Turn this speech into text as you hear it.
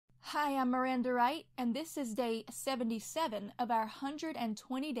Hi, I'm Miranda Wright, and this is day 77 of our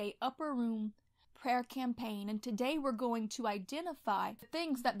 120-day Upper Room prayer campaign. And today we're going to identify the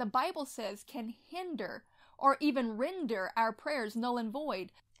things that the Bible says can hinder or even render our prayers null and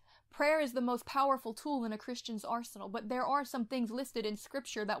void. Prayer is the most powerful tool in a Christian's arsenal, but there are some things listed in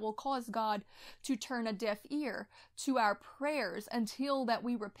Scripture that will cause God to turn a deaf ear to our prayers until that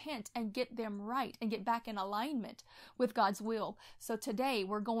we repent and get them right and get back in alignment with God's will. So today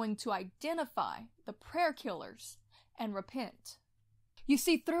we're going to identify the prayer killers and repent. You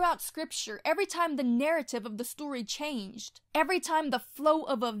see, throughout Scripture, every time the narrative of the story changed, every time the flow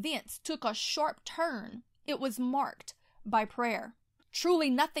of events took a sharp turn, it was marked by prayer. Truly,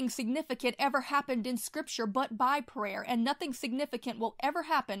 nothing significant ever happened in Scripture but by prayer, and nothing significant will ever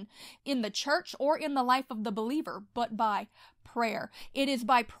happen in the church or in the life of the believer but by prayer. It is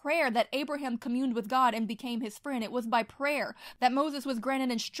by prayer that Abraham communed with God and became his friend. It was by prayer that Moses was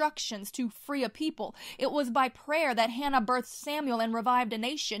granted instructions to free a people. It was by prayer that Hannah birthed Samuel and revived a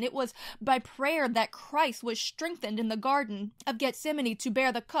nation. It was by prayer that Christ was strengthened in the Garden of Gethsemane to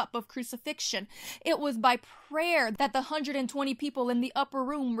bear the cup of crucifixion. It was by prayer that the 120 people in the upper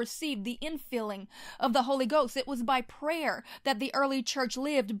room received the infilling of the Holy Ghost. It was by prayer that the early church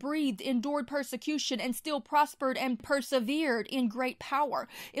lived, breathed, endured persecution, and still prospered and persevered in great power.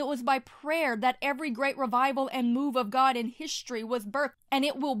 It was by prayer that every great revival and move of God in history was birthed, and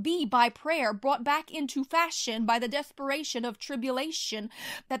it will be by prayer brought back into fashion by the desperation of tribulation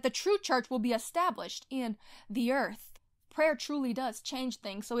that the true church will be established in the earth. Prayer truly does change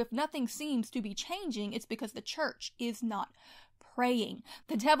things, so if nothing seems to be changing, it's because the church is not praying.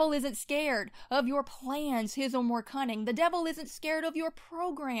 The devil isn't scared of your plans, his are more cunning. The devil isn't scared of your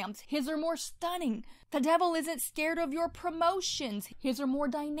programs, his are more stunning. The devil isn't scared of your promotions, his are more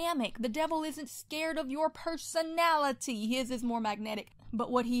dynamic. The devil isn't scared of your personality, his is more magnetic.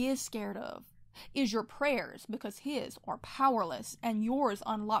 But what he is scared of is your prayers, because his are powerless and yours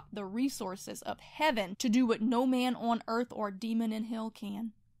unlock the resources of heaven to do what no man on earth or demon in hell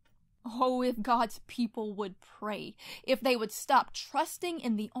can. Oh, if God's people would pray, if they would stop trusting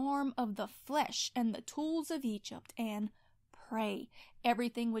in the arm of the flesh and the tools of Egypt and pray,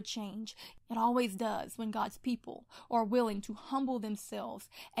 everything would change. It always does when God's people are willing to humble themselves,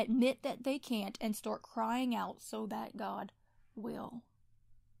 admit that they can't, and start crying out so that God will.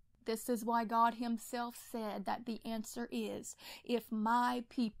 This is why God himself said that the answer is, if my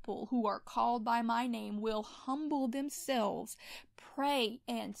people who are called by my name will humble themselves, pray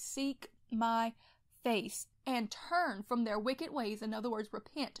and seek my face, and turn from their wicked ways, in other words,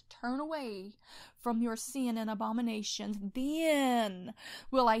 repent, turn away from your sin and abominations, then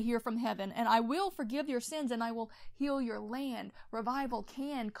will I hear from heaven, and I will forgive your sins, and I will heal your land. Revival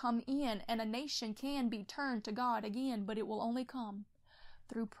can come in, and a nation can be turned to God again, but it will only come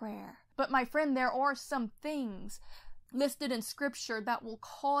through prayer. But my friend, there are some things listed in Scripture that will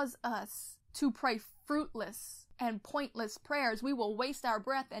cause us to pray fruitless and pointless prayers. We will waste our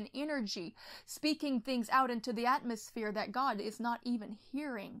breath and energy speaking things out into the atmosphere that God is not even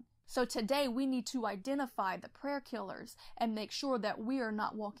hearing. So today we need to identify the prayer killers and make sure that we are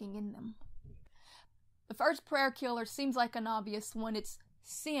not walking in them. The first prayer killer seems like an obvious one. It's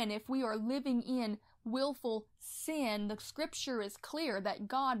sin. If we are living in willful sin, the Scripture is clear that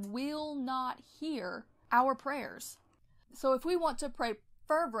God will not hear our prayers. So if we want to pray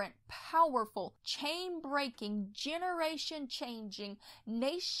fervent, powerful, chain-breaking, generation-changing,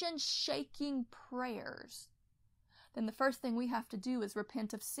 nation-shaking prayers, then the first thing we have to do is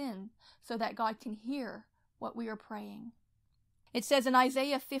repent of sin so that God can hear what we are praying. It says in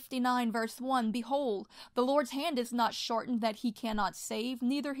Isaiah 59 verse 1, Behold, the Lord's hand is not shortened that he cannot save,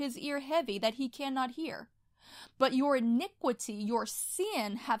 neither his ear heavy that he cannot hear. But your iniquity, your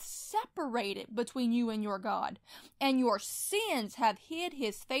sin, have separated between you and your God, and your sins have hid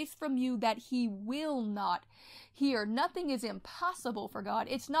his face from you that he will not hear. Nothing is impossible for God.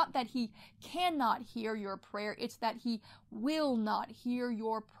 It's not that he cannot hear your prayer, it's that he will not hear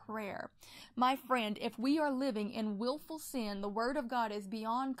your prayer. My friend, if we are living in willful sin, the word of God is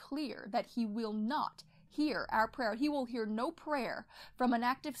beyond clear that he will not hear our prayer. He will hear no prayer from an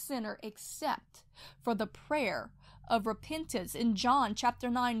active sinner except for the prayer of repentance. In John chapter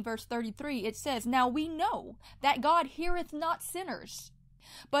 9 verse 33 it says, Now we know that God heareth not sinners,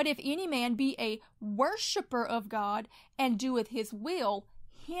 but if any man be a worshipper of God and doeth his will,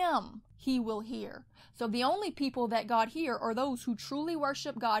 him he will hear. So the only people that God hear are those who truly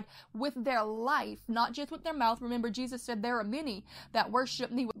worship God with their life, not just with their mouth. Remember, Jesus said there are many that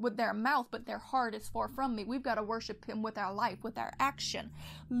worship me with their mouth, but their heart is far from me. We've got to worship him with our life, with our action,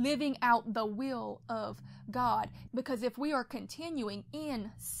 living out the will of God. Because if we are continuing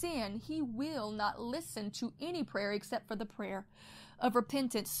in sin, he will not listen to any prayer except for the prayer of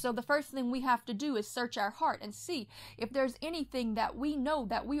repentance. So the first thing we have to do is search our heart and see if there's anything that we know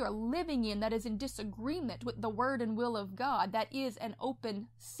that we are living in that is in disagreement with the word and will of God, that is an open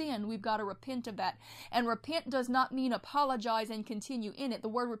sin. We've got to repent of that. And repent does not mean apologize and continue in it. The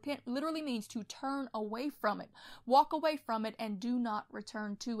word repent literally means to turn away from it, walk away from it, and do not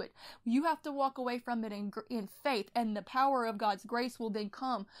return to it. You have to walk away from it in faith, and the power of God's grace will then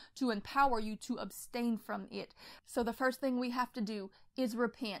come to empower you to abstain from it. So the first thing we have to do is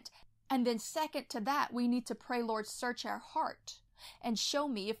repent. And then second to that, we need to pray, Lord, search our heart and show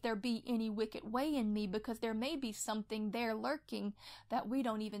me if there be any wicked way in me, because there may be something there lurking that we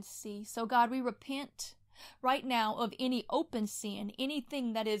don't even see. So God, we repent right now of any open sin,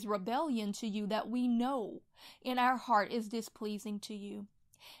 anything that is rebellion to you that we know in our heart is displeasing to you.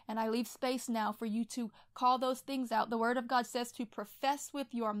 And I leave space now for you to call those things out. The word of God says to profess with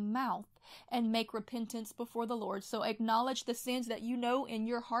your mouth and make repentance before the Lord. So acknowledge the sins that you know in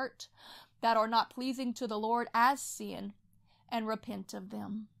your heart that are not pleasing to the Lord as sin, and repent of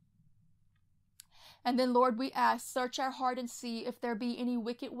them. And then, Lord, we ask, search our heart and see if there be any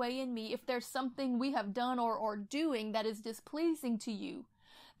wicked way in me, if there's something we have done or doing that is displeasing to you,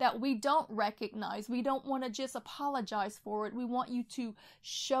 that we don't recognize. We don't want to just apologize for it. We want you to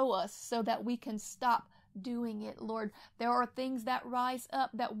show us so that we can stop doing it, Lord. There are things that rise up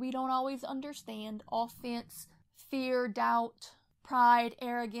that we don't always understand. Offense, fear, doubt, pride,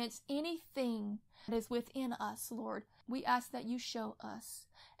 arrogance, anything that is within us, Lord. We ask that you show us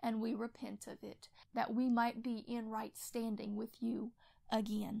and we repent of it, that we might be in right standing with you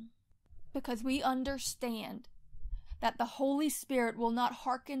again. Because we understand that the Holy Spirit will not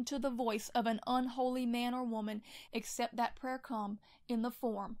hearken to the voice of an unholy man or woman, except that prayer come in the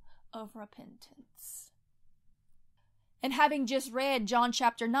form of repentance. And having just read John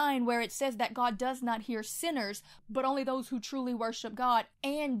chapter 9, where it says that God does not hear sinners, but only those who truly worship God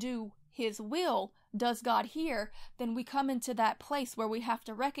and do his will does God hear, then we come into that place where we have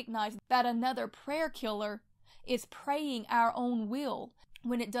to recognize that another prayer killer is praying our own will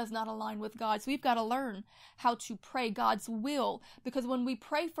when it does not align with God's. We've got to learn how to pray God's will, because when we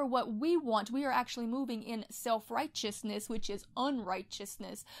pray for what we want, we are actually moving in self-righteousness, which is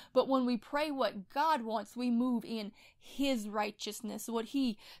unrighteousness. But when we pray what God wants, we move in his righteousness. What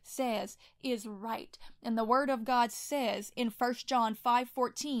he says is right. And the word of God says in 1 John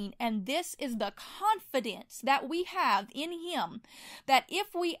 5:14, and this is the confidence that we have in him, that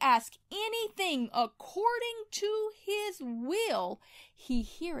if we ask anything according to his will, he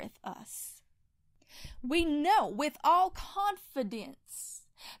heareth us. We know with all confidence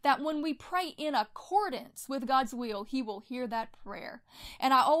that when we pray in accordance with God's will, he will hear that prayer.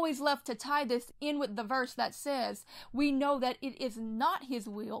 And I always love to tie this in with the verse that says, we know that it is not his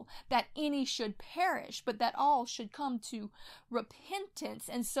will that any should perish, but that all should come to repentance.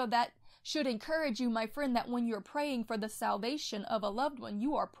 And so that should encourage you, my friend, that when you're praying for the salvation of a loved one,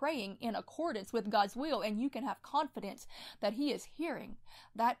 you are praying in accordance with God's will, and you can have confidence that he is hearing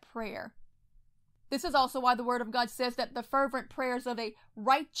that prayer. This is also why the word of God says that the fervent prayers of a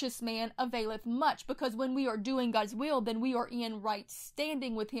righteous man availeth much, because when we are doing God's will, then we are in right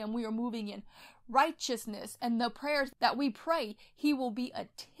standing with him. We are moving in righteousness, and the prayers that we pray, he will be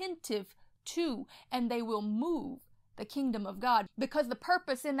attentive to, and they will move the kingdom of God, because the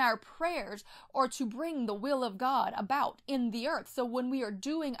purpose in our prayers are to bring the will of God about in the earth. So when we are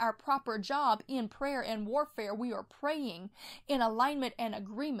doing our proper job in prayer and warfare, we are praying in alignment and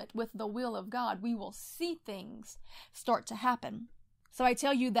agreement with the will of God. We will see things start to happen. So I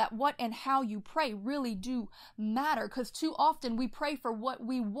tell you that what and how you pray really do matter, because too often we pray for what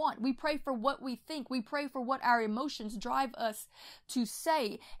we want. We pray for what we think. We pray for what our emotions drive us to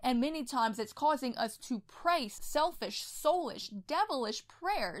say. And many times it's causing us to pray selfish, soulish, devilish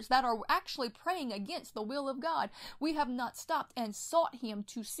prayers that are actually praying against the will of God. We have not stopped and sought him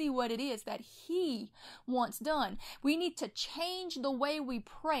to see what it is that he wants done. We need to change the way we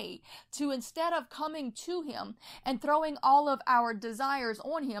pray, to instead of coming to him and throwing all of our desires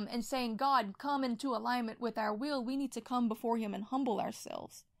on him and saying, God, come into alignment with our will, we need to come before him and humble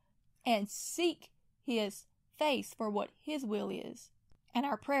ourselves and seek his face for what his will is. And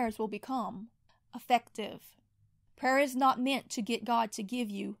our prayers will become effective. Prayer is not meant to get God to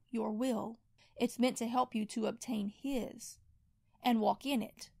give you your will. It's meant to help you to obtain his and walk in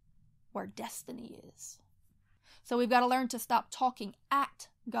it. where destiny is. So we've got to learn to stop talking at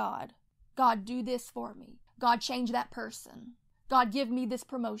God. God, do this for me. God, change that person. God, give me this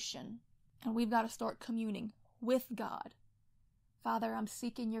promotion. And we've got to start communing with God. Father, I'm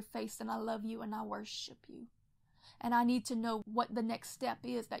seeking your face and I love you and I worship you. And I need to know what the next step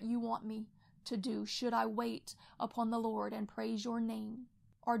is that you want me to do. Should I wait upon the Lord and praise your name?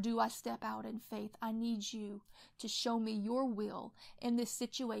 Or do I step out in faith? I need you to show me your will in this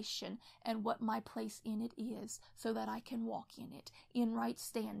situation and what my place in it is so that I can walk in it in right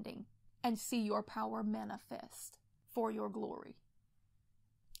standing and see your power manifest for your glory.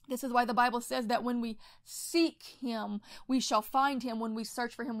 This is why the Bible says that when we seek him, we shall find him when we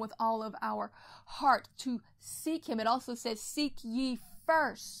search for him with all of our heart. To seek him, it also says, seek ye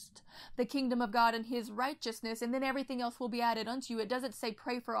first the kingdom of God and his righteousness, and then everything else will be added unto you. It doesn't say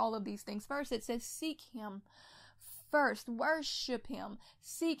pray for all of these things first. It says seek him first, worship him,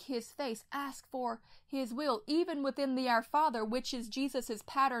 seek his face, ask for his will, even within the Our Father, which is Jesus's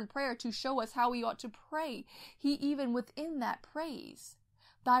pattern prayer to show us how we ought to pray. He even within that prays,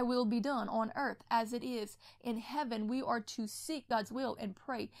 thy will be done on earth as it is in heaven. We are to seek God's will and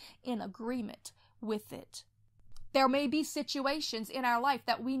pray in agreement with it. There may be situations in our life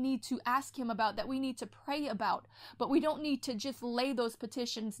that we need to ask him about, that we need to pray about, but we don't need to just lay those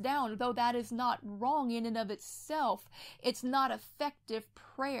petitions down, though that is not wrong in and of itself. It's not effective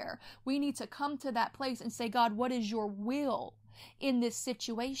prayer. We need to come to that place and say, God, what is your will in this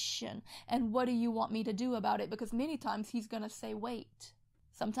situation? And what do you want me to do about it? Because many times he's going to say, wait.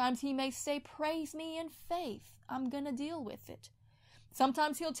 Sometimes he may say, praise me in faith. I'm going to deal with it.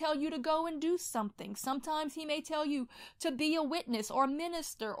 Sometimes he'll tell you to go and do something. Sometimes he may tell you to be a witness or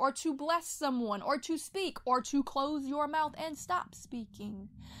minister or to bless someone or to speak or to close your mouth and stop speaking.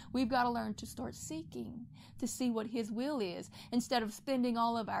 We've got to learn to start seeking to see what his will is instead of spending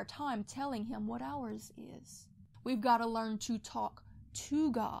all of our time telling him what ours is. We've got to learn to talk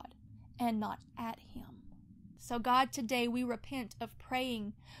to God and not at him. So God, today we repent of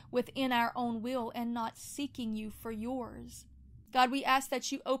praying within our own will and not seeking you for yours. God, we ask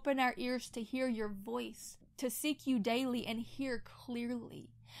that you open our ears to hear your voice, to seek you daily and hear clearly,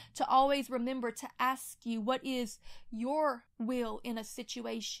 to always remember to ask you what is your will in a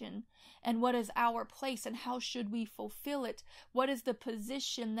situation and what is our place and how should we fulfill it? What is the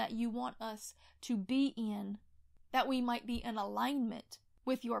position that you want us to be in, that we might be in alignment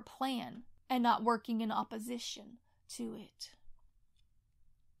with your plan and not working in opposition to it.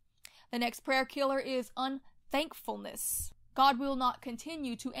 The next prayer killer is unthankfulness. God will not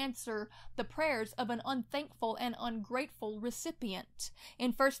continue to answer the prayers of an unthankful and ungrateful recipient.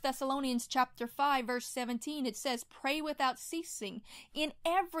 In 1 Thessalonians chapter 5, verse 17, it says, pray without ceasing. In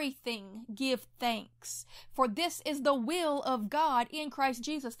everything give thanks, for this is the will of God in Christ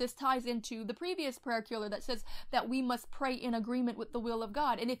Jesus. This ties into the previous prayer killer that says that we must pray in agreement with the will of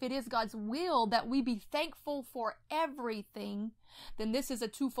God. And if it is God's will that we be thankful for everything, then this is a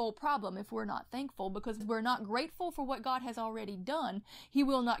twofold problem if we're not thankful, because we're not grateful for what God has already done. He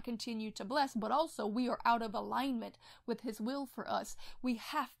will not continue to bless, but also we are out of alignment with his will for us. We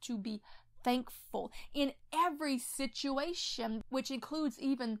have to be thankful in every situation, which includes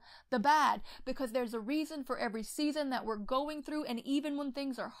even the bad, because there's a reason for every season that we're going through. And even when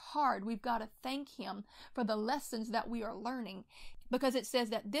things are hard, we've got to thank him for the lessons that we are learning. Because it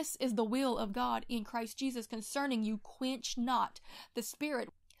says that this is the will of God in Christ Jesus concerning you. Quench not the spirit.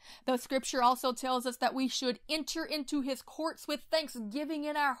 The scripture also tells us that we should enter into his courts with thanksgiving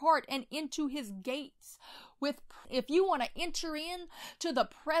in our heart and into his gates with. If you want to enter in to the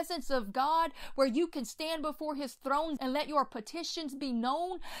presence of God where you can stand before his throne and let your petitions be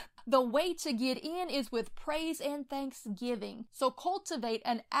known, the way to get in is with praise and thanksgiving. So cultivate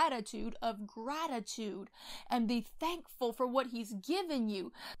an attitude of gratitude and be thankful for what he's given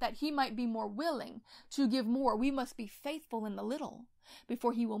you, that he might be more willing to give more. We must be faithful in the little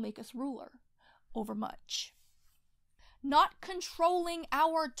before he will make us ruler over much. Not controlling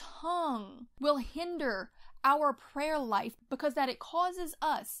our tongue will hinder our prayer life, because that it causes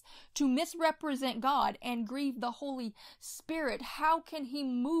us to misrepresent God and grieve the Holy Spirit. How can he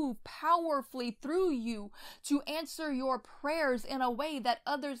move powerfully through you to answer your prayers in a way that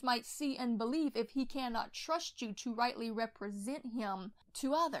others might see and believe if he cannot trust you to rightly represent him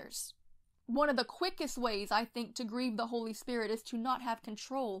to others? One of the quickest ways, I think, to grieve the Holy Spirit is to not have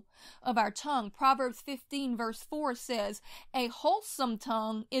control of our tongue. Proverbs 15 verse 4 says, "A wholesome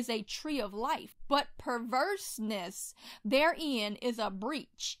tongue is a tree of life, but perverseness therein is a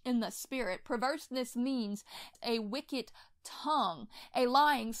breach in the spirit." Perverseness means a wicked tongue, a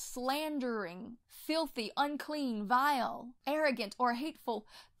lying, slandering, filthy, unclean, vile, arrogant, or hateful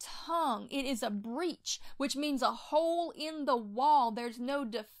tongue. It is a breach, which means a hole in the wall. There's no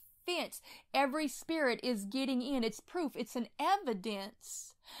defense. Every spirit is getting in. It's proof. It's an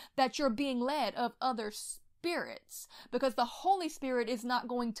evidence that you're being led of other spirits, because the Holy Spirit is not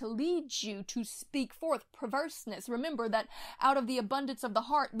going to lead you to speak forth perverseness. Remember that out of the abundance of the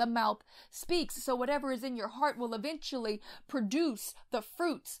heart, the mouth speaks. So whatever is in your heart will eventually produce the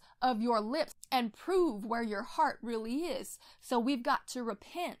fruits of your lips and prove where your heart really is. So we've got to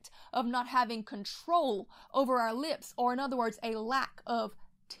repent of not having control over our lips, or in other words, a lack of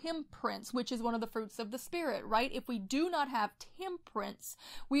temperance, which is one of the fruits of the Spirit, right? If we do not have temperance,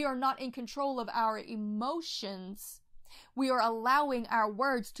 we are not in control of our emotions. We are allowing our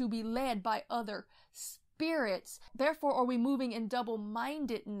words to be led by other spirits. Therefore, are we moving in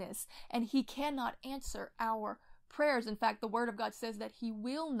double-mindedness, and He cannot answer our prayers. In fact, the Word of God says that He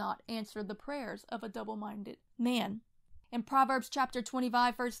will not answer the prayers of a double-minded man. In Proverbs chapter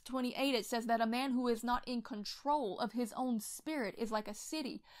 25, verse 28, it says that a man who is not in control of his own spirit is like a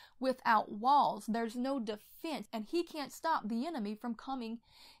city without walls. There's no defense, and he can't stop the enemy from coming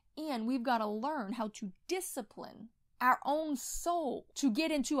in. We've got to learn how to discipline our own soul to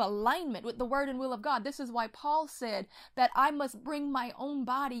get into alignment with the word and will of God. This is why Paul said that I must bring my own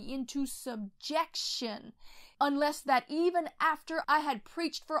body into subjection, unless that even after I had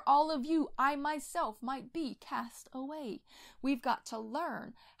preached for all of you, I myself might be cast away. We've got to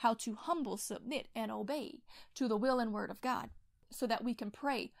learn how to humble, submit, and obey to the will and word of God, so that we can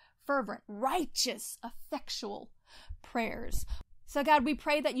pray fervent, righteous, effectual prayers. So God, we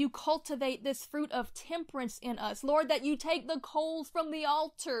pray that you cultivate this fruit of temperance in us. Lord, that you take the coals from the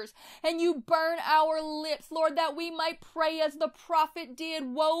altars and you burn our lips. Lord, that we might pray as the prophet did.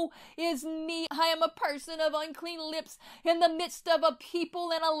 Woe is me. I am a person of unclean lips in the midst of a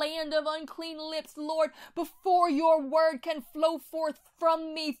people and a land of unclean lips. Lord, before your word can flow forth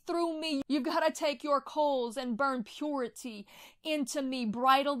from me, through me, you've got to take your coals and burn purity into me.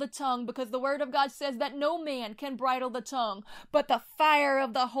 Bridle the tongue, because the word of God says that no man can bridle the tongue, but the fire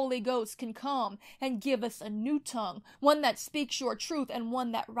of the Holy Ghost can come and give us a new tongue, one that speaks your truth and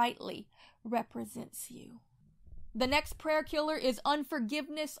one that rightly represents you. The next prayer killer is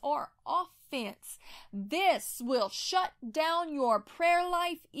unforgiveness or offense. This will shut down your prayer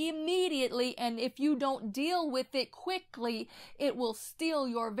life immediately, and if you don't deal with it quickly, it will steal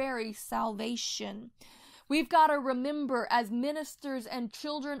your very salvation. We've got to remember, as ministers and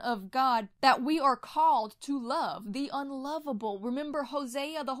children of God, that we are called to love the unlovable. Remember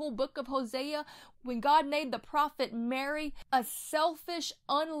Hosea, the whole book of Hosea, when God made the prophet marry a selfish,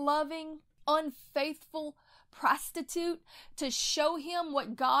 unloving, unfaithful prostitute to show him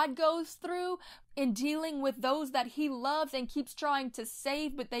what God goes through in dealing with those that he loves and keeps trying to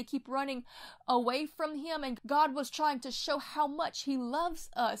save, but they keep running away from him. And God was trying to show how much he loves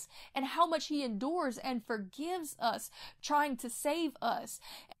us and how much he endures and forgives us, trying to save us.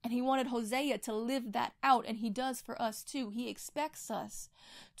 And he wanted Hosea to live that out, and he does for us too. He expects us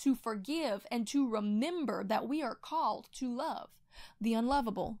to forgive and to remember that we are called to love the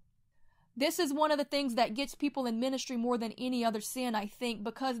unlovable. This is one of the things that gets people in ministry more than any other sin, I think,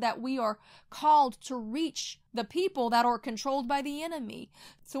 because that we are called to reach the people that are controlled by the enemy.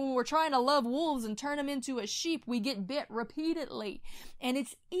 So when we're trying to love wolves and turn them into a sheep, we get bit repeatedly. And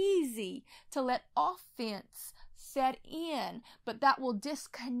it's easy to let offense set in, but that will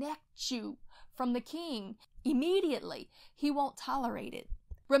disconnect you from the King immediately. He won't tolerate it.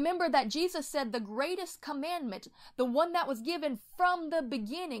 Remember that Jesus said the greatest commandment, the one that was given from the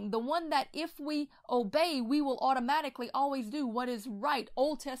beginning, the one that if we obey, we will automatically always do what is right,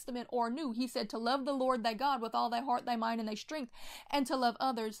 Old Testament or New. He said to love the Lord thy God with all thy heart, thy mind, and thy strength, and to love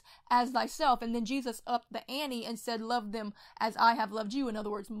others as thyself. And then Jesus upped the ante and said, love them as I have loved you. In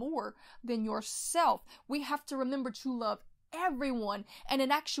other words, more than yourself. We have to remember to love everyone. And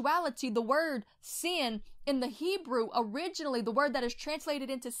in actuality, the word sin in the Hebrew, originally, the word that is translated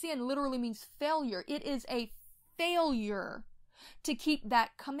into sin literally means failure. It is a failure to keep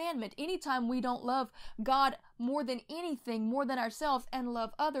that commandment. Anytime we don't love God more than anything, more than ourselves, and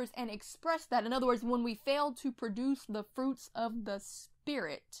love others and express that. In other words, when we fail to produce the fruits of the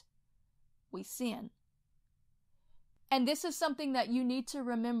Spirit, we sin. And this is something that you need to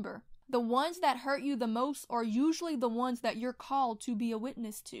remember. The ones that hurt you the most are usually the ones that you're called to be a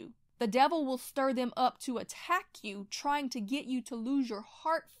witness to. the devil will stir them up to attack you, trying to get you to lose your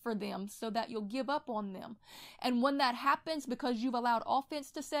heart for them so that you'll give up on them. And when that happens, because you've allowed offense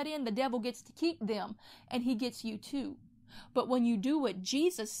to set in, the devil gets to keep them, and he gets you too. But when you do what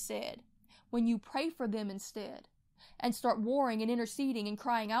Jesus said, when you pray for them instead, and start warring and interceding and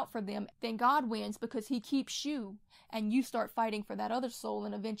crying out for them, then God wins because he keeps you, and you start fighting for that other soul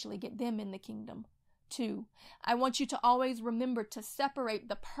and eventually get them in the kingdom too. I want you to always remember to separate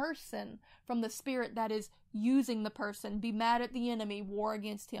the person from the spirit that is using the person. Be mad at the enemy, war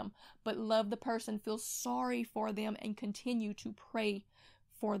against him, but love the person, feel sorry for them, and continue to pray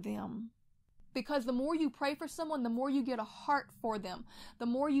for them. Because the more you pray for someone, the more you get a heart for them, the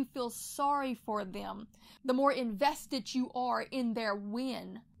more you feel sorry for them, the more invested you are in their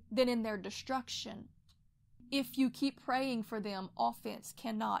win than in their destruction. If you keep praying for them, offense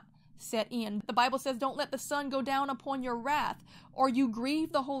cannot set in. The Bible says, don't let the sun go down upon your wrath, or you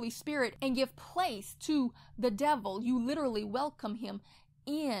grieve the Holy Spirit and give place to the devil. You literally welcome him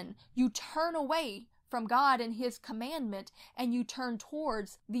in. You turn away from God and his commandment, and you turn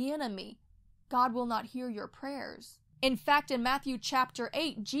towards the enemy. God will not hear your prayers. In fact, in Matthew chapter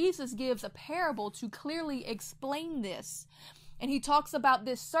 8, Jesus gives a parable to clearly explain this. And he talks about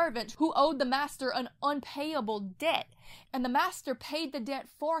this servant who owed the master an unpayable debt. And the master paid the debt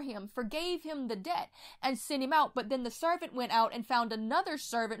for him, forgave him the debt, and sent him out. But then the servant went out and found another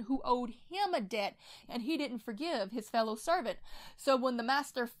servant who owed him a debt, and he didn't forgive his fellow servant. So when the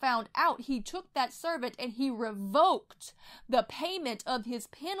master found out, he took that servant and he revoked the payment of his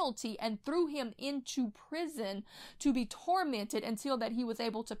penalty and threw him into prison to be tormented until that he was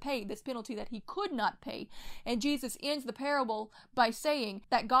able to pay this penalty that he could not pay. And Jesus ends the parable by saying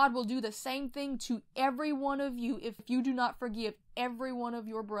that God will do the same thing to every one of you if you do not forgive every one of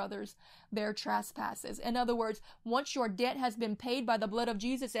your brothers their trespasses. In other words, once your debt has been paid by the blood of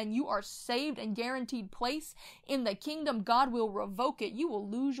Jesus and you are saved and guaranteed place in the kingdom, God will revoke it. You will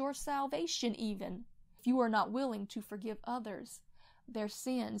lose your salvation even if you are not willing to forgive others their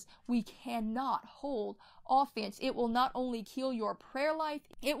sins. We cannot hold offense. It will not only kill your prayer life,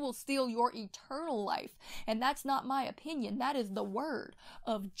 it will steal your eternal life. And that's not my opinion. That is the word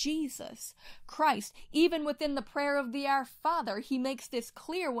of Jesus Christ. Even within the prayer of the Our Father, he makes this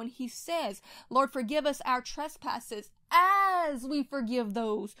clear when he says, Lord, forgive us our trespasses as we forgive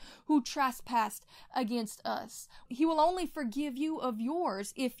those who trespassed against us. He will only forgive you of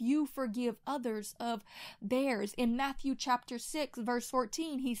yours if you forgive others of theirs. In Matthew chapter 6, verse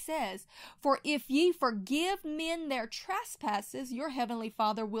 14, he says, for if ye forgive men their trespasses, your heavenly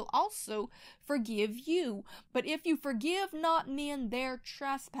Father will also forgive you. But if you forgive not men their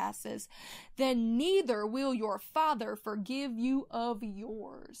trespasses, then neither will your Father forgive you of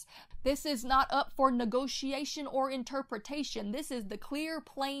yours. This is not up for negotiation or interpretation. This is the clear,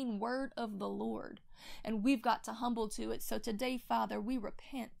 plain word of the Lord. And we've got to humble to it. So today, Father, we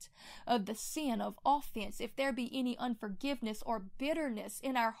repent of the sin of offense. If there be any unforgiveness or bitterness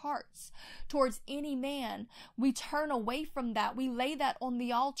in our hearts towards any man, we turn away from that. We lay that on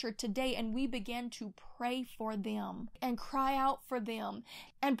the altar today, and we begin to pray for them and cry out for them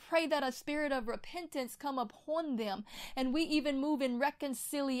and pray that a spirit of repentance come upon them. And we even move in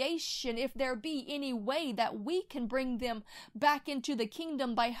reconciliation if there be any way that we can bring them back into the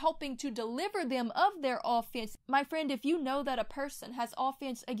kingdom by helping to deliver them of their offense. My friend, if you know that a person has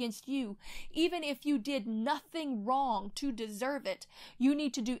offense against you, even if you did nothing wrong to deserve it, you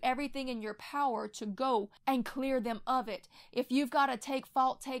need to do everything in your power to go and clear them of it. If you've got to take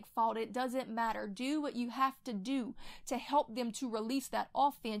fault, take fault. It doesn't matter. Do what you have to do to help them to release that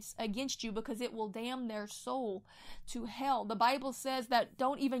offense against you, because it will damn their soul to hell. The Bible says that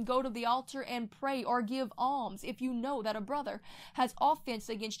don't even go to the altar and pray or give alms. If you know that a brother has offense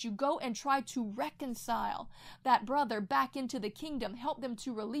against you, go and try to reconcile that brother back into the kingdom. Help them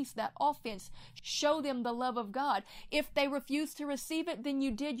to release that offense. Show them the love of God. If they refuse to receive it, then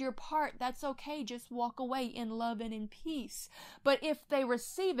you did your part. That's okay. Just walk away in love and in peace. But if they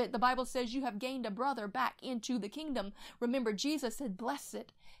receive it, the Bible says you have gained a brother back into the kingdom. Remember, Jesus said,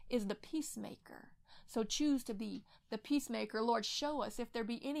 blessed is the peacemaker. So choose to be the peacemaker. Lord, show us if there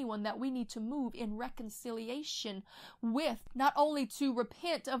be anyone that we need to move in reconciliation with, not only to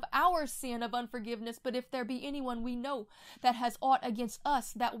repent of our sin of unforgiveness, but if there be anyone we know that has aught against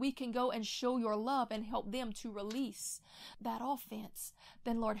us, that we can go and show your love and help them to release that offense.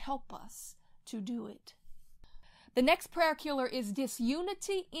 Then Lord, help us to do it. The next prayer killer is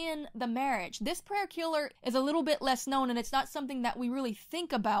disunity in the marriage. This prayer killer is a little bit less known, and it's not something that we really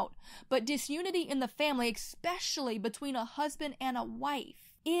think about, but disunity in the family, especially between a husband and a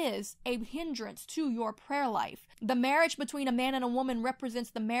wife, is a hindrance to your prayer life. The marriage between a man and a woman represents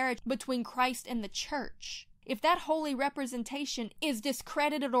the marriage between Christ and the church. If that holy representation is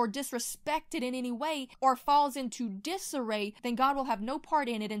discredited or disrespected in any way or falls into disarray, then God will have no part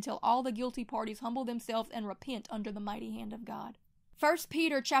in it until all the guilty parties humble themselves and repent under the mighty hand of God. 1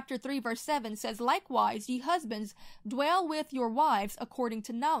 Peter chapter 3 verse 7 says, "Likewise, ye husbands, dwell with your wives according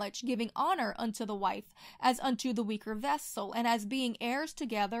to knowledge, giving honor unto the wife as unto the weaker vessel, and as being heirs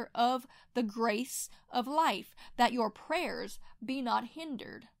together of the grace of life, that your prayers be not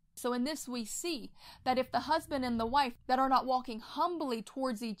hindered." So in this we see that if the husband and the wife that are not walking humbly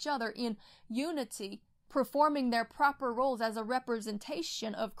towards each other in unity, performing their proper roles as a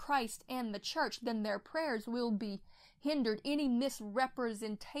representation of Christ and the church, then their prayers will be hindered. Any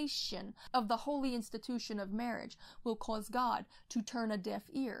misrepresentation of the holy institution of marriage will cause God to turn a deaf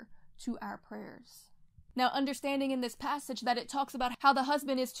ear to our prayers. Now, understanding in this passage that it talks about how the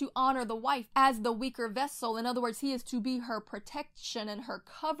husband is to honor the wife as the weaker vessel. In other words, he is to be her protection and her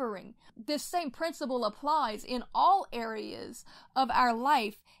covering. This same principle applies in all areas of our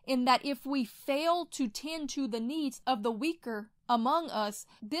life, in that if we fail to tend to the needs of the weaker among us,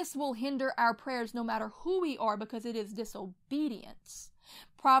 this will hinder our prayers no matter who we are, because it is disobedience.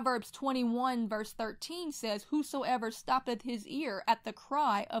 Proverbs 21 verse 13 says, "Whosoever stoppeth his ear at the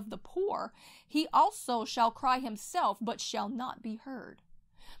cry of the poor, he also shall cry himself, but shall not be heard."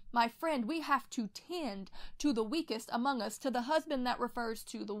 My friend, we have to tend to the weakest among us, to the husband that refers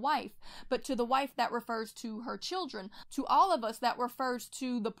to the wife, but to the wife that refers to her children, to all of us that refers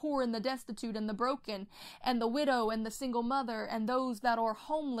to the poor and the destitute and the broken and the widow and the single mother and those that are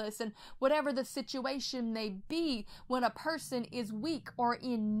homeless, and whatever the situation may be. When a person is weak or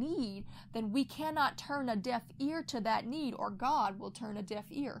in need, then we cannot turn a deaf ear to that need, or God will turn a deaf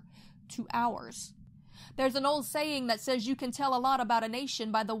ear to ours. There's an old saying that says you can tell a lot about a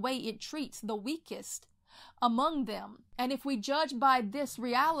nation by the way it treats the weakest among them. And if we judge by this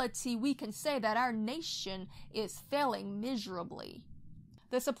reality, we can say that our nation is failing miserably.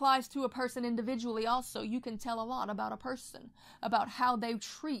 This applies to a person individually also. You can tell a lot about a person, about how they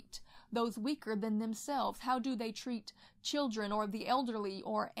treat those weaker than themselves. How do they treat children or the elderly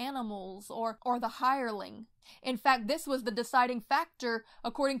or animals or the hireling? In fact, this was the deciding factor,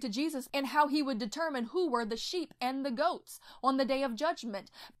 according to Jesus, in how he would determine who were the sheep and the goats on the day of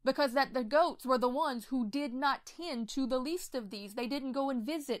judgment, because that the goats were the ones who did not tend to the least of these. They didn't go and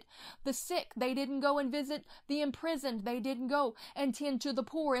visit the sick. They didn't go and visit the imprisoned. They didn't go and tend to the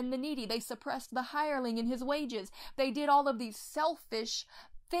poor and the needy. They suppressed the hireling and his wages. They did all of these selfish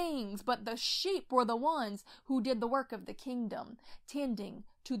things, but the sheep were the ones who did the work of the kingdom, tending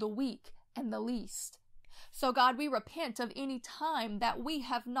to the weak and the least. So God, we repent of any time that we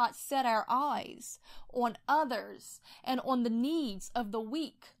have not set our eyes on others and on the needs of the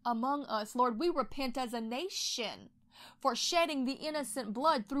weak among us. Lord, we repent as a nation for shedding the innocent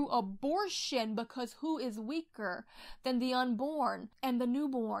blood through abortion, because who is weaker than the unborn and the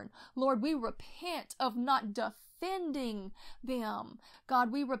newborn? Lord, we repent of not defending them.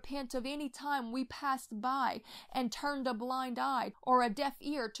 God, we repent of any time we passed by and turned a blind eye or a deaf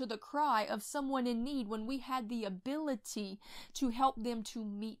ear to the cry of someone in need when we had the ability to help them to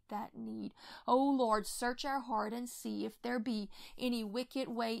meet that need. Oh Lord, search our heart and see if there be any wicked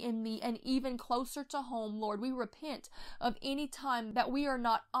way in me. And even closer to home, Lord, we repent of any time that we are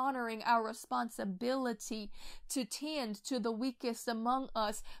not honoring our responsibility to tend to the weakest among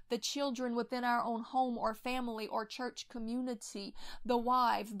us, the children within our own home or family or church community, the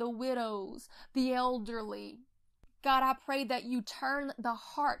wives, the widows, the elderly. God, I pray that you turn the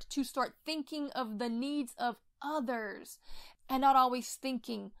heart to start thinking of the needs of others and not always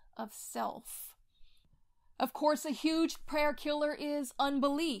thinking of self. Of course, a huge prayer killer is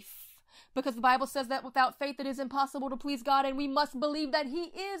unbelief, because the Bible says that without faith it is impossible to please God, and we must believe that he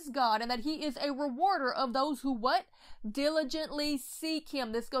is God and that he is a rewarder of those who what? Diligently seek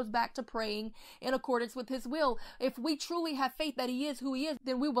him. This goes back to praying in accordance with his will. If we truly have faith that he is who he is,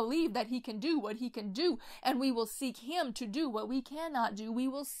 then we believe that he can do what he can do, and we will seek him to do what we cannot do. We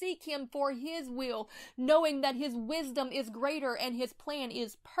will seek him for his will, knowing that his wisdom is greater and his plan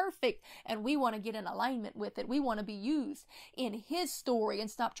is perfect, and we want to get in alignment with it. We want to be used in his story and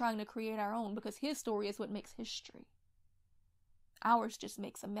stop trying to create our own, because his story is what makes history. Ours just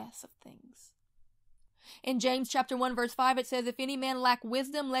makes a mess of things. In James chapter 1 verse 5 it says, "If any man lack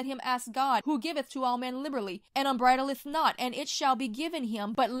wisdom, let him ask God, who giveth to all men liberally, and unbridleth not, and it shall be given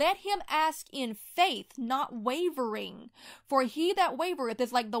him. But let him ask in faith, not wavering. For he that wavereth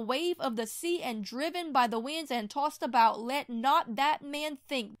is like the wave of the sea, and driven by the winds and tossed about. Let not that man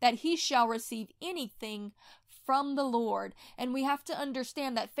think that he shall receive anything from the Lord. And we have to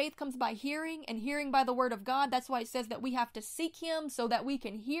understand that faith comes by hearing, and hearing by the word of God. That's why it says that we have to seek him so that we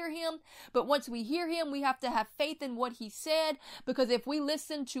can hear him. But once we hear him, we have to have faith in what he said, because if we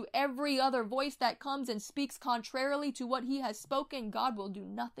listen to every other voice that comes and speaks contrarily to what he has spoken, God will do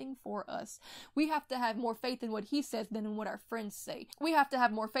nothing for us. We have to have more faith in what he says than in what our friends say. We have to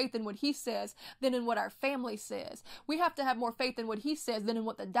have more faith in what he says than in what our family says. We have to have more faith in what he says than in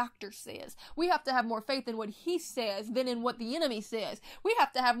what the doctor says. We have to have more faith in what he says than in what the enemy says. We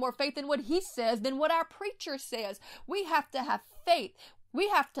have to have more faith in what he says than what our preacher says. We have to have faith. We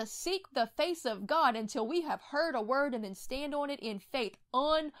have to seek the face of God until we have heard a word and then stand on it in faith,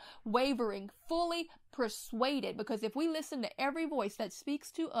 unwavering, fully persuaded. Because if we listen to every voice that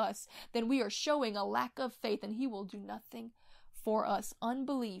speaks to us, then we are showing a lack of faith, and he will do nothing for us.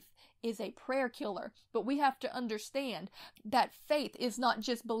 Unbelief is a prayer killer, but we have to understand that faith is not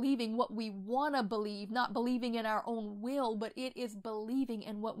just believing what we want to believe, not believing in our own will, but it is believing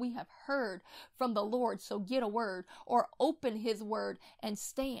in what we have heard from the Lord. So get a word, or open his word and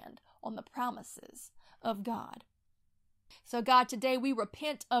stand on the promises of God. So God, today we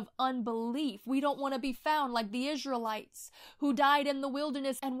repent of unbelief. We don't want to be found like the Israelites who died in the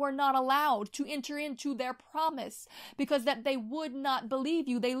wilderness and were not allowed to enter into their promise because that they would not believe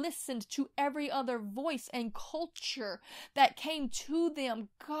you. They listened to every other voice and culture that came to them.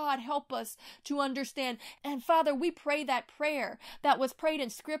 God, help us to understand. And Father, we pray that prayer that was prayed in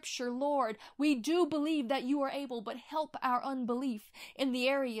Scripture, Lord. We do believe that you are able, but help our unbelief in the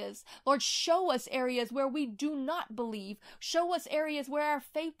areas. Lord, show us areas where we do not believe. Show us areas where our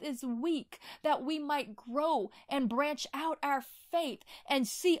faith is weak, that we might grow and branch out our faith and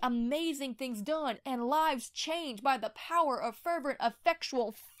see amazing things done and lives changed by the power of fervent,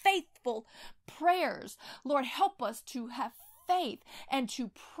 effectual, faithful prayers. Lord, help us to have faith and to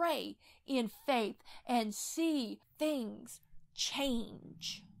pray in faith and see things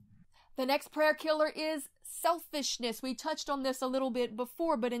change. The next prayer killer is selfishness. We touched on this a little bit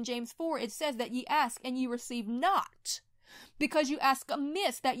before, but in James 4, it says that ye ask and ye receive not, because you ask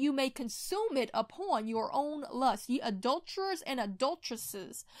amiss, that you may consume it upon your own lust. Ye adulterers and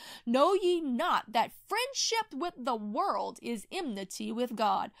adulteresses, know ye not that friendship with the world is enmity with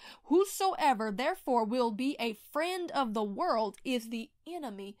God? Whosoever therefore will be a friend of the world is the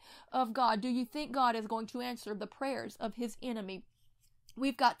enemy of God. Do you think God is going to answer the prayers of his enemy?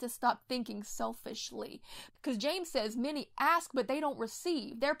 We've got to stop thinking selfishly, because James says many ask, but they don't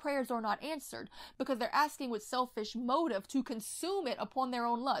receive. Their prayers are not answered because they're asking with selfish motive to consume it upon their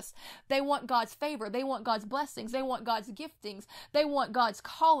own lust. They want God's favor. They want God's blessings. They want God's giftings. They want God's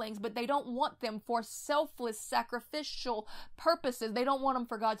callings, but they don't want them for selfless, sacrificial purposes. They don't want them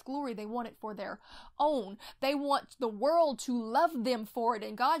for God's glory. They want it for their own. They want the world to love them for it.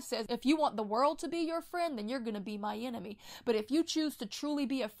 And God says, if you want the world to be your friend, then you're going to be my enemy. But if you choose to truly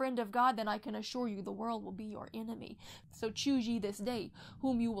be a friend of God, then I can assure you the world will be your enemy. So choose ye this day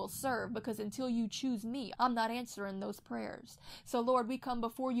whom you will serve, because until you choose me, I'm not answering those prayers. So Lord, we come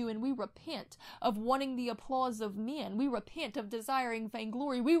before you and we repent of wanting the applause of men. We repent of desiring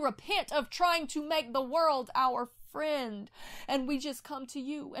vainglory. We repent of trying to make the world our friend. And we just come to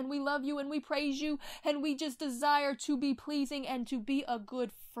you and we love you and we praise you and we just desire to be pleasing and to be a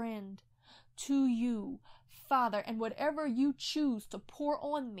good friend to you, Father. And whatever you choose to pour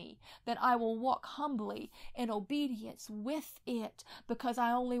on me, that I will walk humbly in obedience with it, because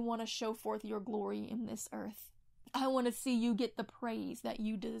I only want to show forth your glory in this earth. I want to see you get the praise that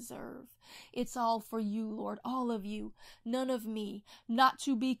you deserve. It's all for you, Lord, all of you, none of me, not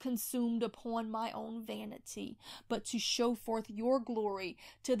to be consumed upon my own vanity, but to show forth your glory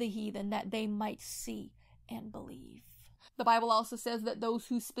to the heathen, that they might see and believe. The Bible also says that those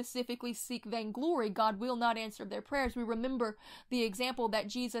who specifically seek vainglory, God will not answer their prayers. We remember the example that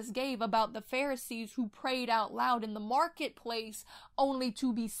Jesus gave about the Pharisees who prayed out loud in the marketplace only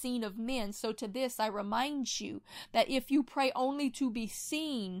to be seen of men. So to this I remind you that if you pray only to be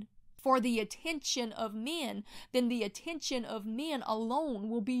seen for the attention of men, then the attention of men alone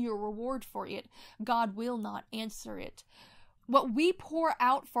will be your reward for it. God will not answer it. What we pour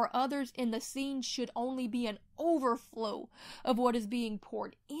out for others in the seen should only be an overflow of what is being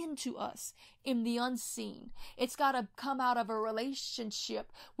poured into us in the unseen. It's got to come out of a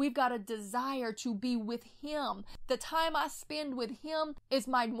relationship. We've got a desire to be with him. The time I spend with him is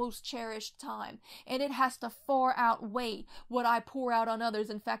my most cherished time, and it has to far outweigh what I pour out on others.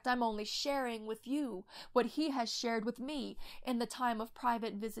 In fact, I'm only sharing with you what he has shared with me in the time of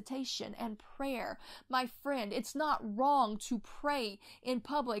private visitation and prayer. My friend, it's not wrong to pray in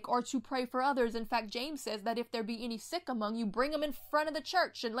public or to pray for others. In fact, James says that if if there be any sick among you, bring them in front of the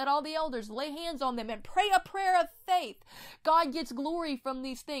church and let all the elders lay hands on them and pray a prayer of faith. God gets glory from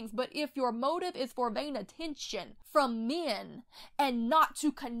these things. But if your motive is for vain attention from men and not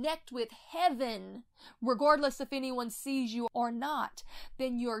to connect with heaven, regardless if anyone sees you or not,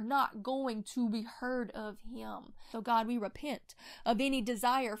 then you're not going to be heard of him. So God, we repent of any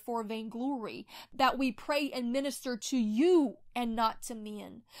desire for vainglory, that we pray and minister to you and not to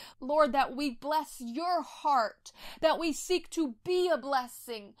men. Lord, that we bless your heart, that we seek to be a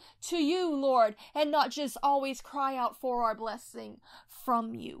blessing to you, Lord, and not just always cry out for our blessing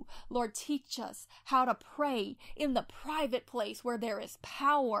from you. Lord, teach us how to pray in the private place where there is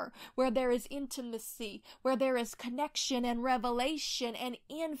power, where there is intimacy, where there is connection and revelation and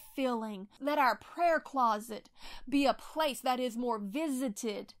infilling. Let our prayer closet be a place that is more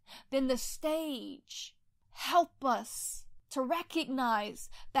visited than the stage. Help us to recognize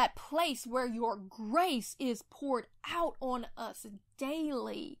that place where your grace is poured out on us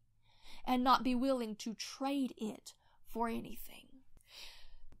daily and not be willing to trade it for anything.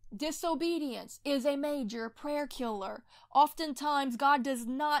 Disobedience is a major prayer killer. Oftentimes, God does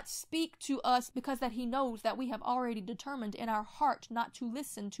not speak to us because that he knows that we have already determined in our heart not to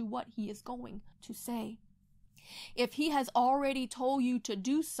listen to what he is going to say. If he has already told you to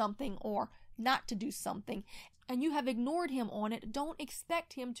do something or not to do something, and you have ignored him on it, don't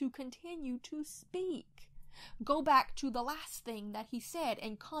expect him to continue to speak. Go back to the last thing that he said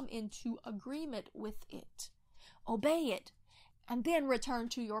and come into agreement with it. Obey it, and then return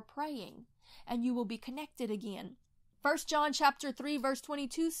to your praying, and you will be connected again. 1 John chapter 3 verse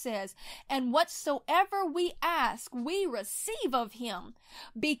 22 says, "And whatsoever we ask, we receive of him,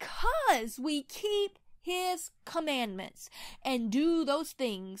 because we keep his commandments and do those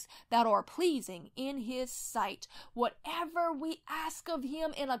things that are pleasing in his sight." Whatever we ask of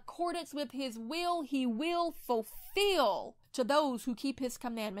him in accordance with his will, he will fulfill to those who keep his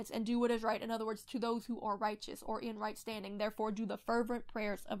commandments and do what is right. In other words, to those who are righteous or in right standing. Therefore, do the fervent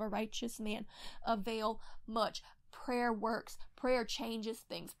prayers of a righteous man avail much. Prayer works. Prayer changes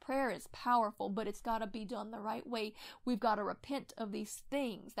things. Prayer is powerful, but it's got to be done the right way. We've got to repent of these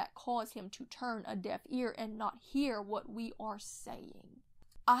things that cause him to turn a deaf ear and not hear what we are saying.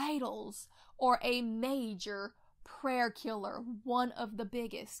 Idols are a major prayer killer, one of the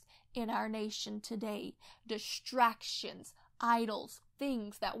biggest in our nation today. Distractions, idols,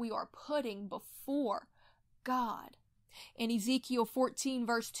 things that we are putting before God. In Ezekiel 14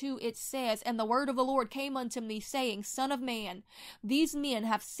 verse 2 it says, "And the word of the Lord came unto me, saying, Son of man, these men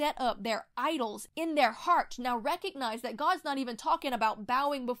have set up their idols in their heart." Now recognize that God's not even talking about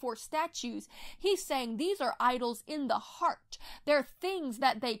bowing before statues. He's saying these are idols in the heart. They're things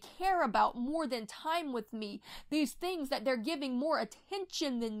that they care about more than time with me. These things that they're giving more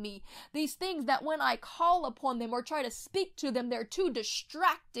attention than me. These things that when I call upon them or try to speak to them, they're too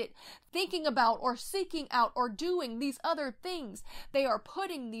distracted, thinking about or seeking out or doing these other things. They are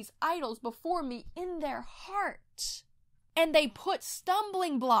putting these idols before me in their heart. And they put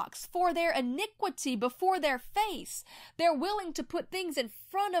stumbling blocks for their iniquity before their face. They're willing to put things in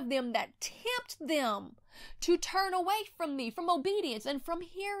front of them that tempt them to turn away from me, from obedience, and from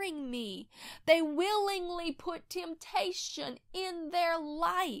hearing me. They willingly put temptation in their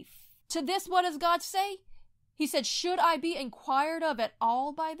life. To this, what does God say? He said, "Should I be inquired of at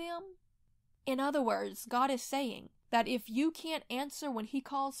all by them?" In other words, God is saying that if you can't answer when he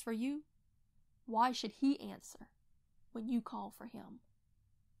calls for you, why should he answer when you call for him?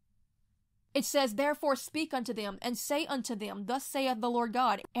 It says, "Therefore speak unto them, and say unto them, Thus saith the Lord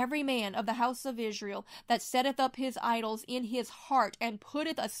God, Every man of the house of Israel that setteth up his idols in his heart, and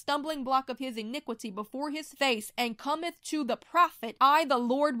putteth a stumbling block of his iniquity before his face, and cometh to the prophet, I the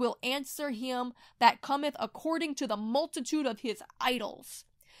Lord will answer him that cometh according to the multitude of his idols,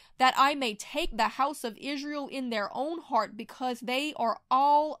 that I may take the house of Israel in their own heart, because they are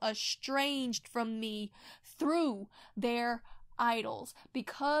all estranged from me through their idols."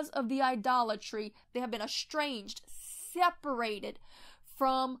 Because of the idolatry, they have been estranged, separated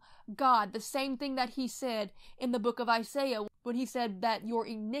from God. The same thing that he said in the book of Isaiah when he said that your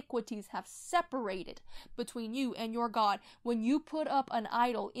iniquities have separated between you and your God. When you put up an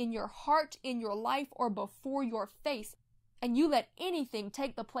idol in your heart, in your life, or before your face, and you let anything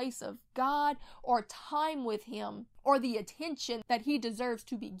take the place of God or time with him or the attention that he deserves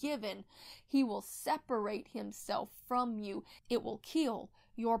to be given, he will separate himself from you. It will kill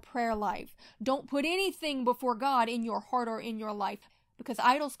your prayer life. Don't put anything before God in your heart or in your life, because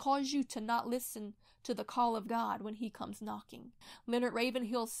idols cause you to not listen to the call of God when he comes knocking. Leonard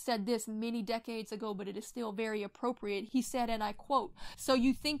Ravenhill said this many decades ago, but it is still very appropriate. He said, and I quote, "So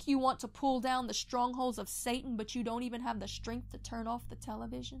you think you want to pull down the strongholds of Satan, but you don't even have the strength to turn off the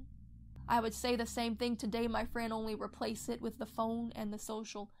television?" I would say the same thing today, my friend, only replace it with the phone and the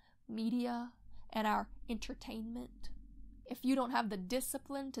social media and our entertainment. If you don't have the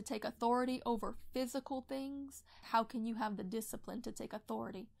discipline to take authority over physical things, how can you have the discipline to take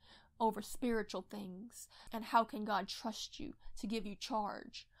authority over spiritual things? And how can God trust you to give you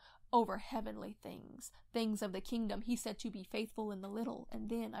charge over heavenly things, things of the kingdom? He said to be faithful in the little, and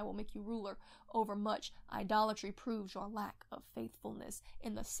then I will make you ruler over much. Idolatry proves your lack of faithfulness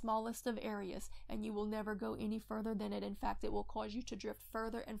in the smallest of areas, and you will never go any further than it. In fact, it will cause you to drift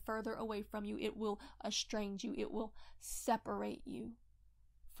further and further away from you. It will estrange you. It will separate you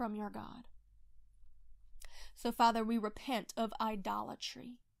from your God. So, Father, we repent of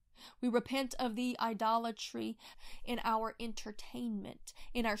idolatry. We repent of the idolatry in our entertainment,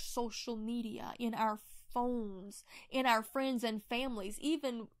 in our social media, in our phones, in our friends and families,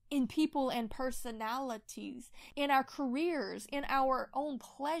 even in people and personalities, in our careers, in our own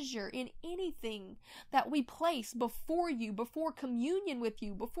pleasure, in anything that we place before you, before communion with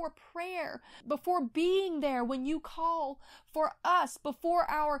you, before prayer, before being there when you call for us, before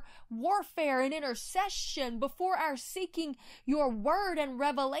our warfare and intercession, before our seeking your word and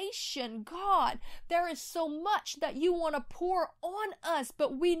revelation. God, there is so much that you want to pour on us,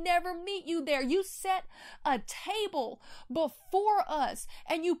 but we never meet you there. You set a table before us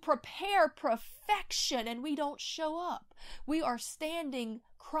and you prepare perfection, and we don't show up. We are standing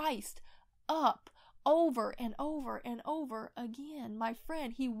Christ up over and over and over again. My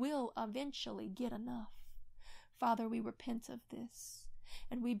friend, he will eventually get enough. Father, we repent of this,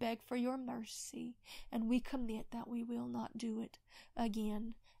 and we beg for your mercy, and we commit that we will not do it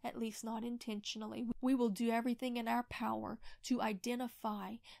again, at least not intentionally. We will do everything in our power to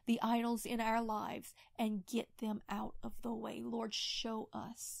identify the idols in our lives and get them out of the way. Lord, show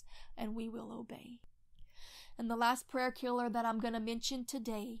us, and we will obey. And the last prayer killer that I'm going to mention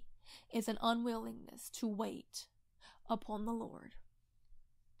today is an unwillingness to wait upon the Lord.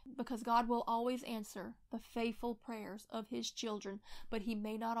 Because God will always answer the faithful prayers of his children, but he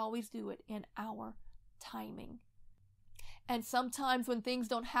may not always do it in our timing. And sometimes when things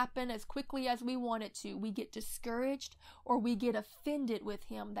don't happen as quickly as we want it to, we get discouraged, or we get offended with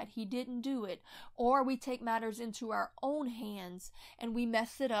him that he didn't do it, or we take matters into our own hands and we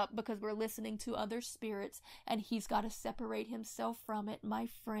mess it up because we're listening to other spirits, and he's got to separate himself from it. My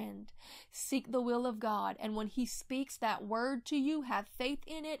friend, seek the will of God, and when he speaks that word to you, have faith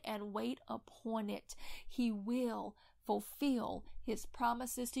in it and wait upon it. He will fulfill his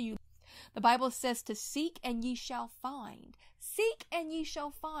promises to you. The Bible says to seek and ye shall find. Seek and ye shall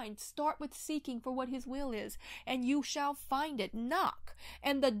find. Start with seeking for what his will is, and you shall find it. Knock,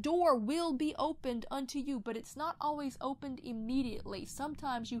 and the door will be opened unto you, but it's not always opened immediately.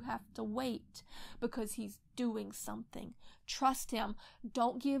 Sometimes you have to wait because he's doing something. Trust him.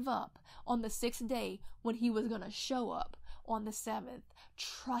 Don't give up on the 6th day when he was going to show up on the 7th.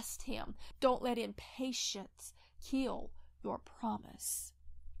 Trust him. Don't let impatience kill your promise.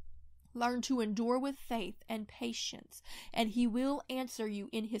 Learn to endure with faith and patience, and he will answer you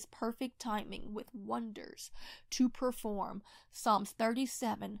in his perfect timing with wonders to perform. Psalms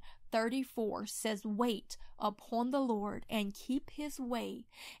 37:34 says, "Wait upon the Lord and keep his way,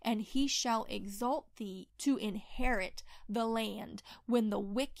 and he shall exalt thee to inherit the land. When the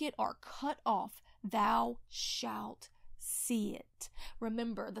wicked are cut off, thou shalt see it."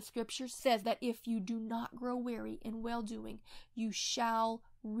 Remember, the scripture says that if you do not grow weary in well-doing, you shall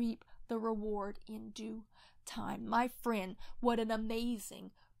reap the reward in due time. My friend, what an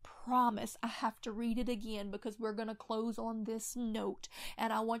amazing promise. I have to read it again because we're going to close on this note,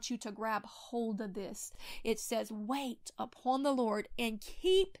 and I want you to grab hold of this. It says, "Wait upon the Lord and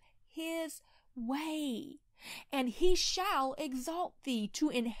keep his way, and he shall exalt thee to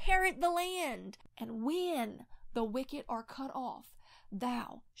inherit the land. And when the wicked are cut off,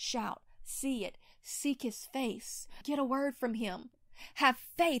 thou shalt see it." Seek his face. Get a word from him. Have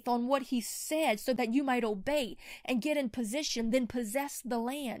faith on what he said so that you might obey and get in position, then possess the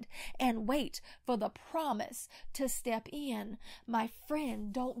land and wait for the promise to step in. My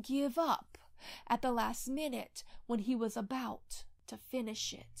friend, don't give up at the last minute when he was about to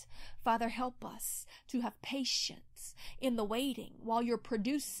finish it. Father, help us to have patience in the waiting while you're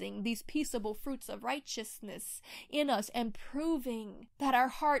producing these peaceable fruits of righteousness in us and proving that our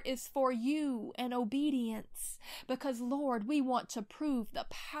heart is for you and obedience. Because, Lord, we want to prove the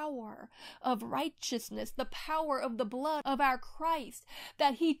power of righteousness, the power of the blood of our Christ,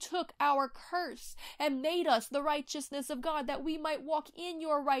 that he took our curse and made us the righteousness of God, that we might walk in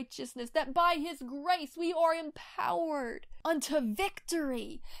your righteousness, that by his grace we are empowered unto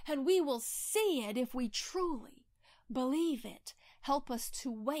victory, and we will see it if we truly believe it. Help us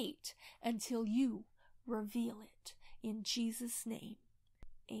to wait until you reveal it. In Jesus' name,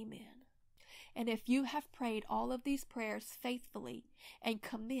 amen. And if you have prayed all of these prayers faithfully and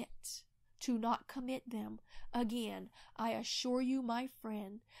commit to not commit them again, I assure you, my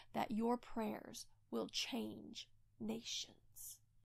friend, that your prayers will change nations.